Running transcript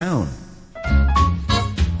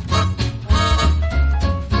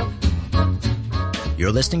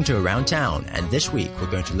You're listening to Around Town, and this week we're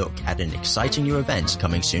going to look at an exciting new event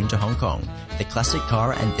coming soon to Hong Kong, the Classic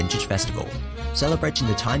Car and Vintage Festival. Celebrating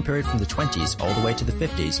the time period from the 20s all the way to the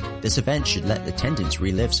 50s, this event should let attendants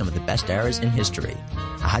relive some of the best eras in history.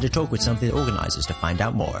 I had a talk with some of the organisers to find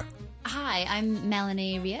out more. Hi, I'm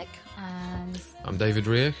Melanie Riek. And I'm David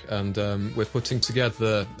Riek, and we're putting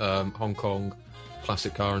together Hong Kong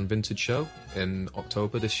Classic Car and Vintage Show in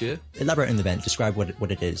October this year. Elaborate on the event, describe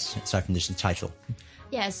what it is, aside from just the title.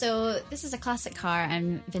 Yeah, so this is a classic car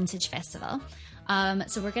and vintage festival.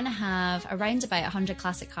 So we're going to have around about 100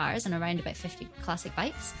 classic cars and around about 50 classic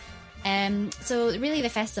bikes. So really the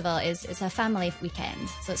festival is a family weekend.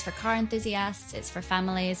 So it's for car enthusiasts, it's for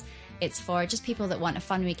families, it's for just people that want a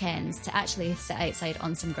fun weekend to actually sit outside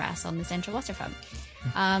on some grass on the central waterfront.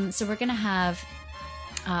 So we're going to have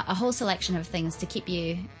a whole selection of things to keep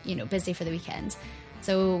you busy for the weekend.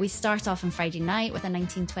 So we start off on Friday night with a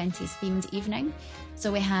 1920s themed evening.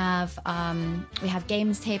 So we have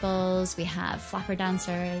games tables, we have flapper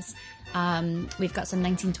dancers, we've got some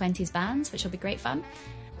 1920s bands, which will be great fun.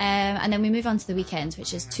 And then we move on to the weekend,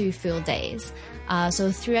 which is 2 full days.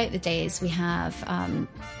 So throughout the days, we have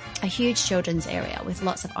a huge children's area with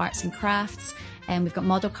lots of arts and crafts. And we've got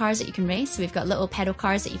model cars that you can race. So we've got little pedal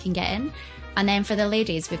cars that you can get in. And then for the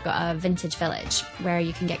ladies, we've got a vintage village where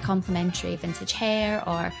you can get complimentary vintage hair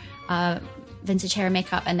or vintage hair and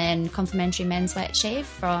makeup, and then complimentary men's wet shave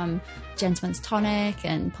from Gentleman's Tonic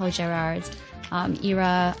and Paul Gerard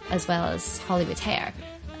era, as well as Hollywood Hair.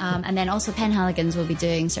 And then also Penhaligons will be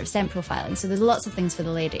doing sort of scent profiling. So there's lots of things for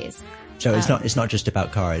the ladies. So it's not just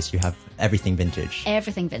about cars. You have everything vintage.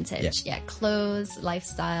 Everything vintage, yeah. Clothes,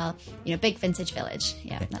 lifestyle, big vintage village.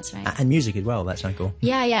 Yeah, that's right. And music as well. That sounds cool.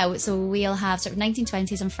 Yeah. So we'll have sort of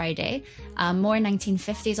 1920s on Friday, more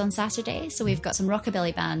 1950s on Saturday. So we've got some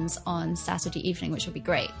rockabilly bands on Saturday evening, which will be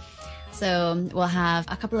great. So we'll have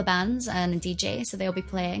a couple of bands and a DJ, so they'll be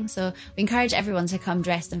playing. So we encourage everyone to come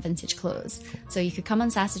dressed in vintage clothes. So you could come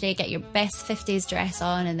on Saturday, get your best 50s dress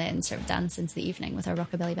on, and then sort of dance into the evening with our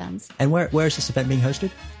rockabilly bands. And where is this event being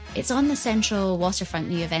hosted? It's on the central waterfront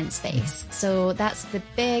new event space. So that's the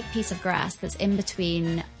big piece of grass that's in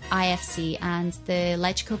between IFC and the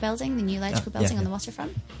Legco building, the new Legco building on the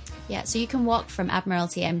waterfront. Yeah, so you can walk from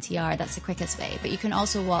Admiralty MTR, that's the quickest way, but you can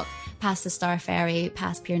also walk past the Star Ferry,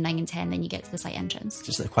 past Pier 9 and 10, then you get to the site entrance.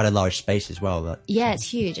 Just quite a large space as well. Yeah, it's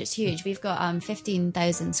huge. We've got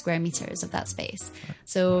 15,000 square metres of that space.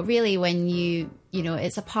 So really when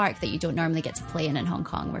it's a park that you don't normally get to play in Hong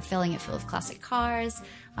Kong. We're filling it full of classic cars,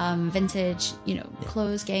 vintage,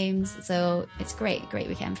 clothes, games. So it's great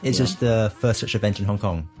weekend for Is this the first such event in Hong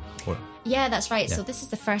Kong? Yeah, that's right. Yeah. So this is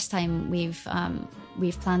the first time we've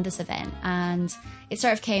planned this event, and it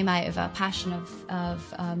sort of came out of a passion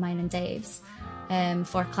of mine and Dave's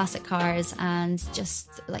for classic cars and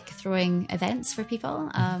just like throwing events for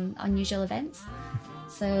people, unusual events.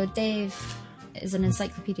 So Dave is an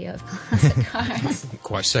encyclopedia of classic cars. Can't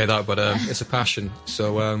quite say that, but it's a passion.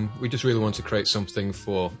 So we just really want to create something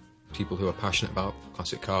for people who are passionate about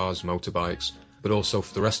classic cars, motorbikes, but also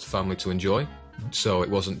for the rest of the family to enjoy. So it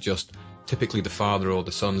wasn't just typically the father or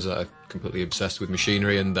the sons that are completely obsessed with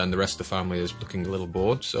machinery and then the rest of the family is looking a little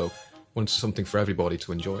bored. So wanted something for everybody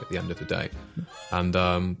to enjoy at the end of the day.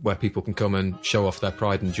 And where people can come and show off their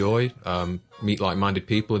pride and joy, meet like-minded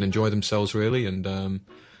people and enjoy themselves really. And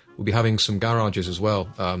we'll be having some garages as well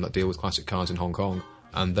that deal with classic cars in Hong Kong.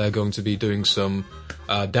 And they're going to be doing some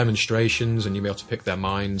demonstrations, and you'll be able to pick their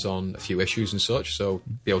minds on a few issues and such. So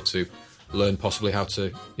be able to learn possibly how to,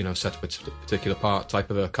 set up a particular type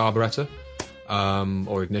of a carburetor,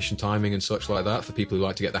 or ignition timing and such like that for people who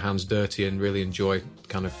like to get their hands dirty and really enjoy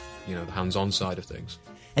kind of, the hands-on side of things.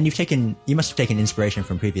 And you must have taken inspiration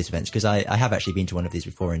from previous events, because I have actually been to one of these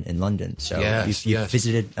before in London. So you've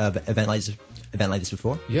visited an event like this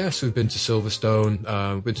before? Yes, we've been to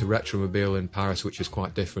Silverstone, we've been to Retromobile in Paris, which is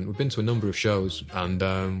quite different. We've been to a number of shows,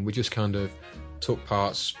 and we just kind of took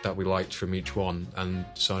parts that we liked from each one and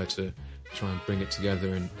decided to try and bring it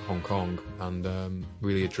together in Hong Kong and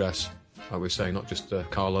really address, like we were saying, not just the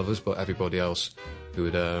car lovers, but everybody else who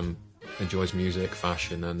enjoys music,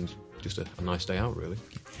 fashion, and just a nice day out, really.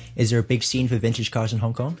 Is there a big scene for vintage cars in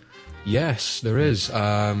Hong Kong? Yes, there is,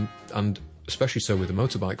 and especially so with the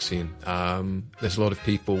motorbike scene. There's a lot of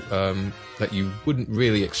people that you wouldn't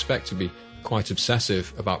really expect to be quite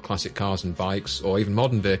obsessive about classic cars and bikes, or even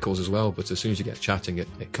modern vehicles as well, but as soon as you get chatting,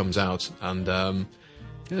 it comes out, and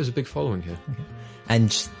there's a big following here. Okay.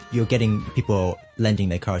 And you're getting people lending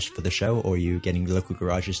their cars for the show, or are you getting local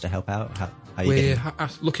garages to help out? How are you We're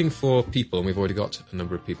looking for people, and we've already got a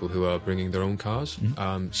number of people who are bringing their own cars.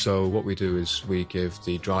 Mm-hmm. So what we do is we give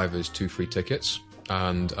the drivers 2 free tickets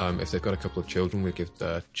And if they've got a couple of children, we give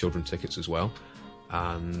their children tickets as well.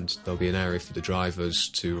 And there'll be an area for the drivers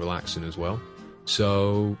to relax in as well.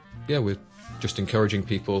 So, yeah, we're just encouraging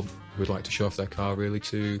people who would like to show off their car, really,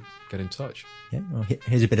 to get in touch. Yeah, well,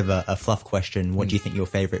 here's a bit of a fluff question. What do you think your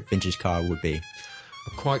favourite vintage car would be?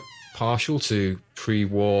 I'm quite partial to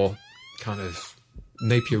pre-war kind of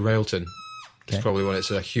Napier Railton. It's probably one.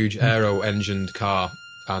 It's a huge aero-engined car,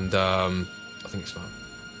 and I think it's about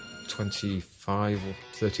 25 or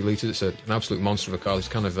 30 litres. It's an absolute monster of a car. It's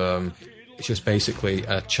kind of it's just basically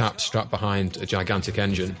a chap strapped behind a gigantic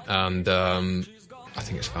engine, and I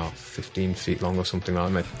think it's about 15 feet long or something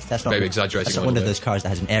like that. That's not maybe exaggerating. That's not one of those cars that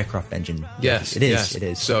has an aircraft engine. Yes, it is. Yes. It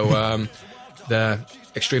is. So they're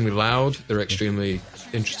extremely loud. They're extremely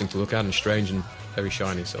interesting to look at and strange and very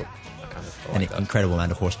shiny. So I kind of like that. Incredible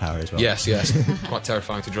amount of horsepower as well. Yes. Quite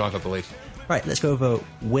terrifying to drive, I believe. Right, let's go over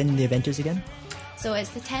when the event is again. So it's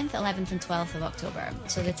the 10th, 11th and 12th of October.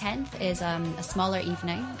 So the 10th is a smaller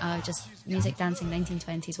evening, just music, dancing,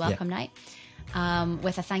 1920s welcome night,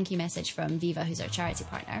 with a thank you message from Viva, who's our charity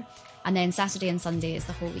partner. And then Saturday and Sunday is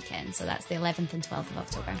the whole weekend. So that's the 11th and 12th of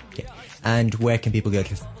October. Okay. And where can people go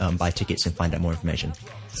to buy tickets and find out more information?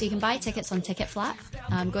 So you can buy tickets on Ticket Flap.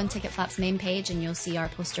 Go on Ticket Flap's main page and you'll see our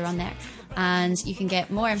poster on there. And you can get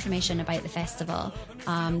more information about the festival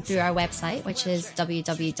through our website, which is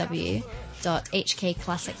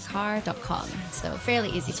www.hkclassiccar.com. So fairly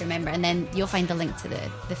easy to remember. And then you'll find the link to the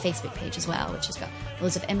Facebook page as well, which has got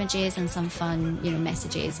loads of images and some fun,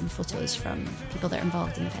 messages and photos from people that are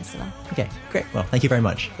involved in the festival. Okay, great. Well, thank you very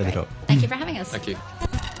much for the talk. Thank you for having us. Thank you.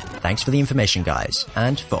 Thanks for the information, guys.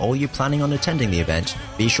 And for all you planning on attending the event,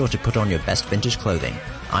 be sure to put on your best vintage clothing.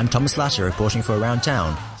 I'm Thomas Latter reporting for Around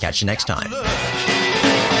Town. Catch you next time.